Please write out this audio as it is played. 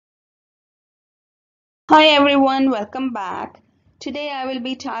Hi everyone, welcome back. Today I will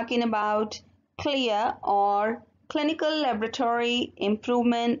be talking about CLIA or Clinical Laboratory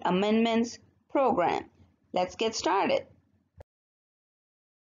Improvement Amendments Program. Let's get started.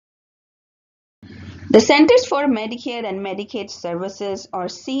 The Centers for Medicare and Medicaid Services or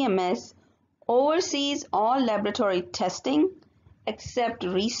CMS oversees all laboratory testing except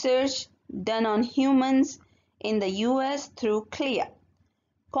research done on humans in the US through CLIA.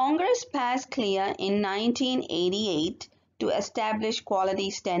 Congress passed CLIA in 1988 to establish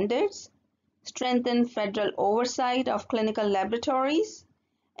quality standards, strengthen federal oversight of clinical laboratories,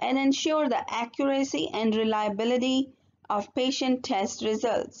 and ensure the accuracy and reliability of patient test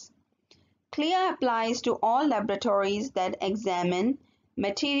results. CLIA applies to all laboratories that examine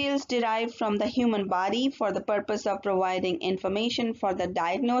materials derived from the human body for the purpose of providing information for the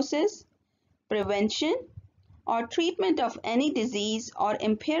diagnosis, prevention, or treatment of any disease or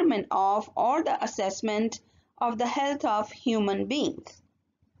impairment of or the assessment of the health of human beings.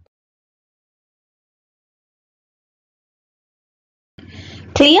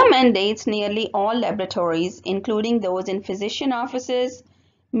 CLIA mandates nearly all laboratories, including those in physician offices,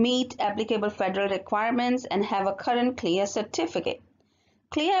 meet applicable federal requirements and have a current CLIA certificate.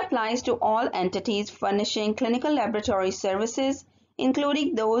 CLIA applies to all entities furnishing clinical laboratory services,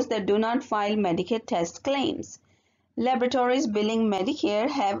 including those that do not file Medicare test claims. Laboratories billing Medicare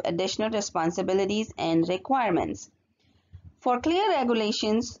have additional responsibilities and requirements. For CLIA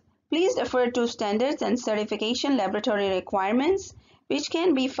regulations, please refer to Standards and Certification Laboratory Requirements, which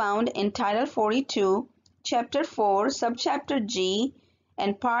can be found in Title 42, Chapter 4, Subchapter G,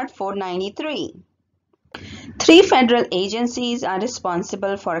 and Part 493. Three federal agencies are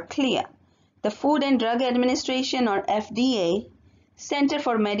responsible for CLIA: the Food and Drug Administration or FDA, Center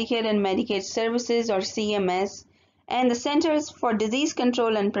for Medicare and Medicaid Services or CMS, and the Centers for Disease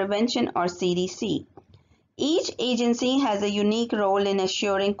Control and Prevention or CDC. Each agency has a unique role in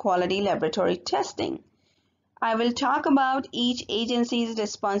assuring quality laboratory testing. I will talk about each agency's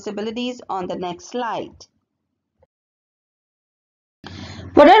responsibilities on the next slide.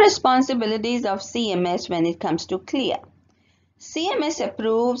 What are responsibilities of CMS when it comes to CLIA? CMS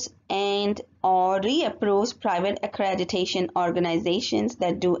approves and/or reapproves private accreditation organizations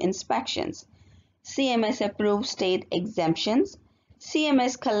that do inspections. CMS approves state exemptions.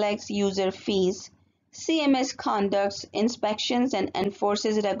 CMS collects user fees. CMS conducts inspections and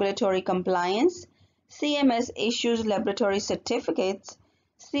enforces regulatory compliance. CMS issues laboratory certificates.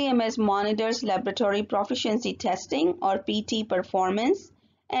 CMS monitors laboratory proficiency testing or PT performance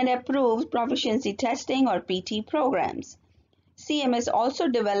and approves proficiency testing or PT programs. CMS also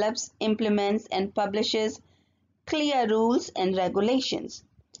develops, implements, and publishes CLIA rules and regulations.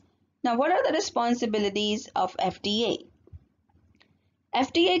 Now, what are the responsibilities of FDA?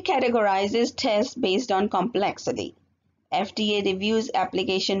 FDA categorizes tests based on complexity. FDA reviews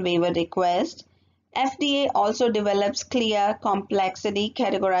application waiver requests. FDA also develops CLIA complexity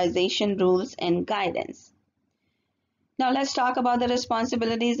categorization rules and guidance. Now let's talk about the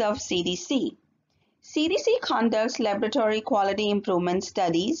responsibilities of CDC. CDC conducts laboratory quality improvement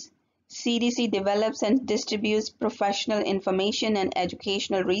studies. CDC develops and distributes professional information and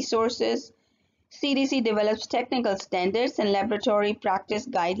educational resources. CDC develops technical standards and laboratory practice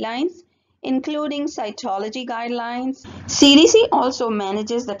guidelines, including cytology guidelines. CDC also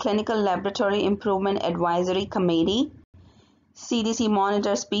manages the Clinical Laboratory Improvement Advisory Committee. CDC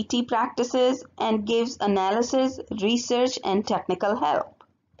monitors PT practices and gives analysis, research, and technical help.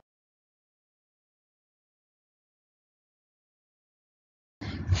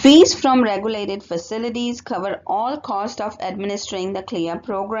 Fees from regulated facilities cover all costs of administering the CLIA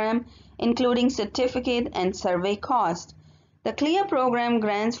program, including certificate and survey cost. The CLIA program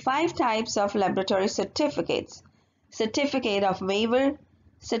grants 5 types of laboratory certificates: Certificate of Waiver,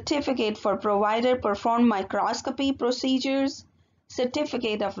 Certificate for Provider-Performed Microscopy Procedures,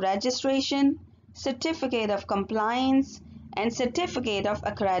 Certificate of Registration, Certificate of Compliance, and Certificate of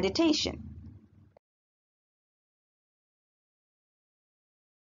Accreditation.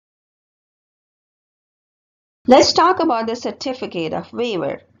 Let's talk about the Certificate of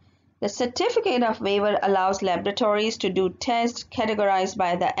Waiver. The Certificate of Waiver allows laboratories to do tests categorized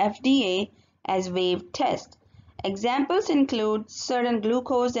by the FDA as waived tests. Examples include certain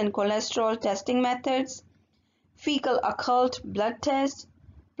glucose and cholesterol testing methods, fecal occult blood tests,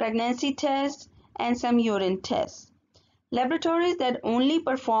 pregnancy tests, and some urine tests. Laboratories that only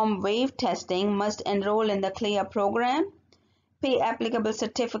perform waived testing must enroll in the CLIA program, pay applicable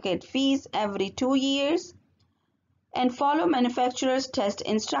certificate fees every 2 years, and follow manufacturer's test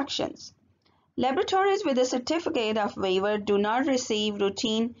instructions. Laboratories with a certificate of waiver do not receive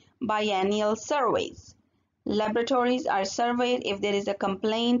routine biennial surveys. Laboratories are surveyed if there is a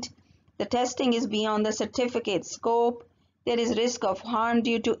complaint, the testing is beyond the certificate scope, there is risk of harm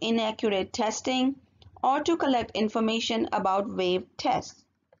due to inaccurate testing, or to collect information about waived tests.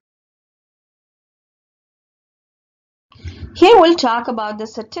 Here we'll talk about the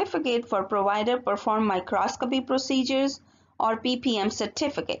Certificate for Provider Performed Microscopy Procedures, or PPM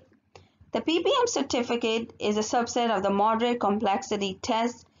certificate. The PPM certificate is a subset of the moderate complexity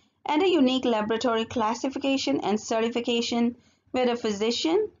test and a unique laboratory classification and certification where a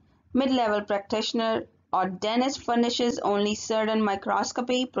physician, mid-level practitioner, or dentist furnishes only certain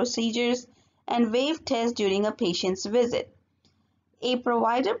microscopy procedures and waive tests during a patient's visit. A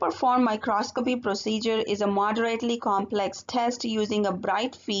provider-performed microscopy procedure is a moderately complex test using a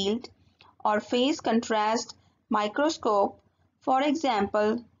bright field or phase contrast microscope, for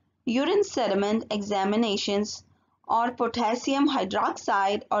example, urine sediment examinations or potassium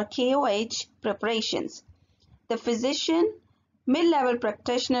hydroxide or KOH preparations. The physician, mid-level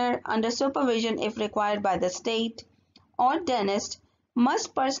practitioner under supervision if required by the state, or dentist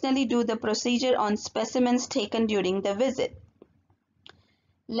must personally do the procedure on specimens taken during the visit.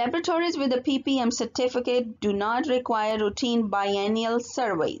 Laboratories with a PPM certificate do not require routine biennial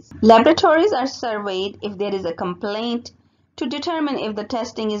surveys. Laboratories are surveyed if there is a complaint to determine if the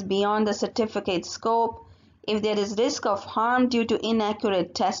testing is beyond the certificate scope, if there is risk of harm due to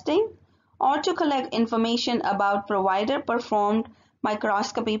inaccurate testing, or to collect information about provider-performed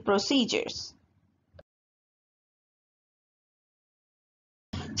microscopy procedures.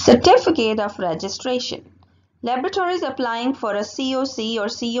 Certificate of Registration. Laboratories applying for a COC or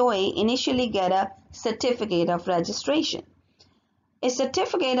COA initially get a Certificate of Registration. A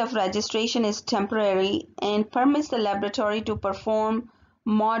Certificate of Registration is temporary and permits the laboratory to perform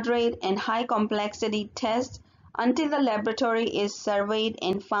moderate and high complexity tests until the laboratory is surveyed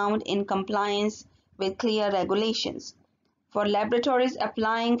and found in compliance with CLIA regulations. For laboratories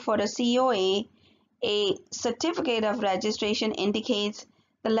applying for a COA, a Certificate of Registration indicates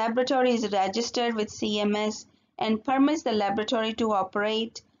the laboratory is registered with CMS and permits the laboratory to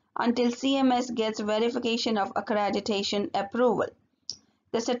operate until CMS gets verification of accreditation approval.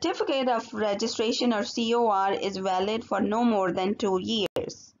 The Certificate of Registration or COR is valid for no more than 2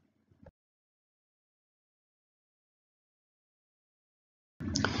 years.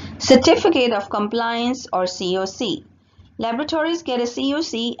 Certificate of Compliance or COC. Laboratories get a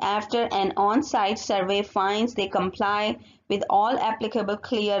COC after an on-site survey finds they comply with all applicable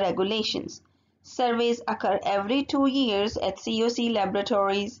CLIA regulations. Surveys occur every 2 years at COC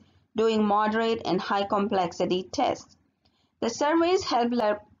laboratories doing moderate and high complexity tests. The surveys help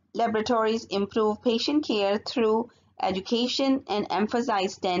laboratories improve patient care through education and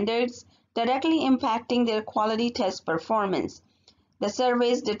emphasize standards directly impacting their quality test performance. The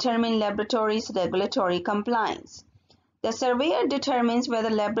surveys determine laboratories' regulatory compliance. The surveyor determines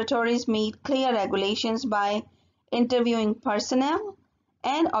whether laboratories meet CLIA regulations by interviewing personnel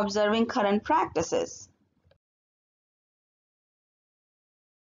and observing current practices.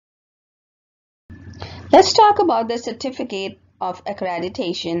 Let's talk about the Certificate of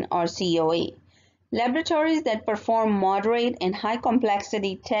Accreditation or COA. Laboratories that perform moderate and high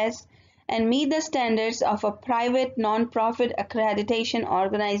complexity tests and meet the standards of a private non-profit accreditation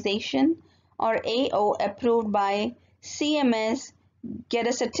organization or AO approved by CMS get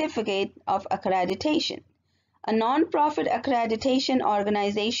a Certificate of Accreditation. A non-profit accreditation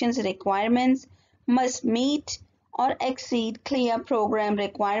organization's requirements must meet or exceed CLIA program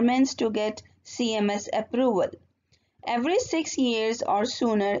requirements to get CMS approval. Every 6 years or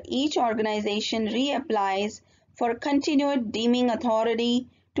sooner, each organization reapplies for continued deeming authority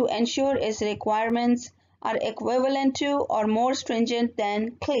to ensure its requirements are equivalent to or more stringent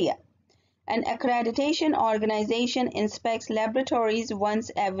than CLIA. An accreditation organization inspects laboratories once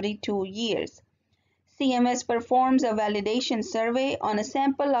every 2 years. CMS performs a validation survey on a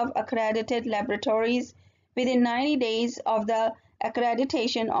sample of accredited laboratories within 90 days of the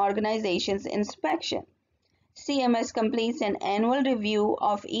accreditation organization's inspection. CMS completes an annual review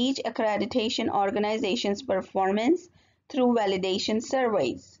of each accreditation organization's performance through validation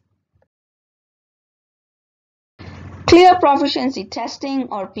surveys. CLIA Proficiency Testing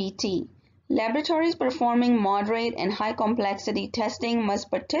or PT. Laboratories performing moderate and high complexity testing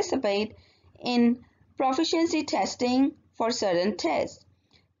must participate in proficiency testing for certain tests.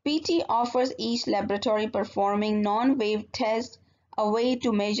 PT offers each laboratory performing non-waived tests a way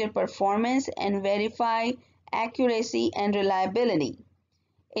to measure performance and verify accuracy and reliability.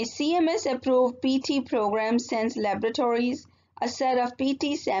 A CMS-approved PT program sends laboratories a set of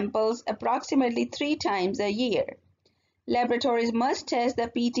PT samples approximately 3 times a year. Laboratories must test the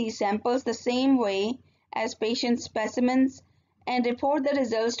PT samples the same way as patient specimens and report the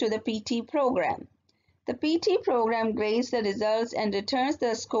results to the PT program. The PT program grades the results and returns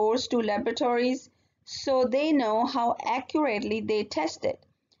the scores to laboratories so they know how accurately they tested.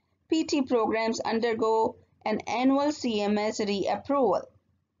 PT programs undergo an annual CMS reapproval.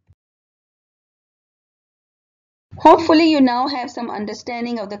 Hopefully you now have some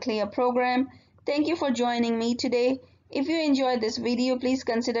understanding of the CLIA program. Thank you for joining me today. If you enjoyed this video, please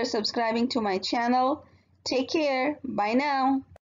consider subscribing to my channel. Take care. Bye now.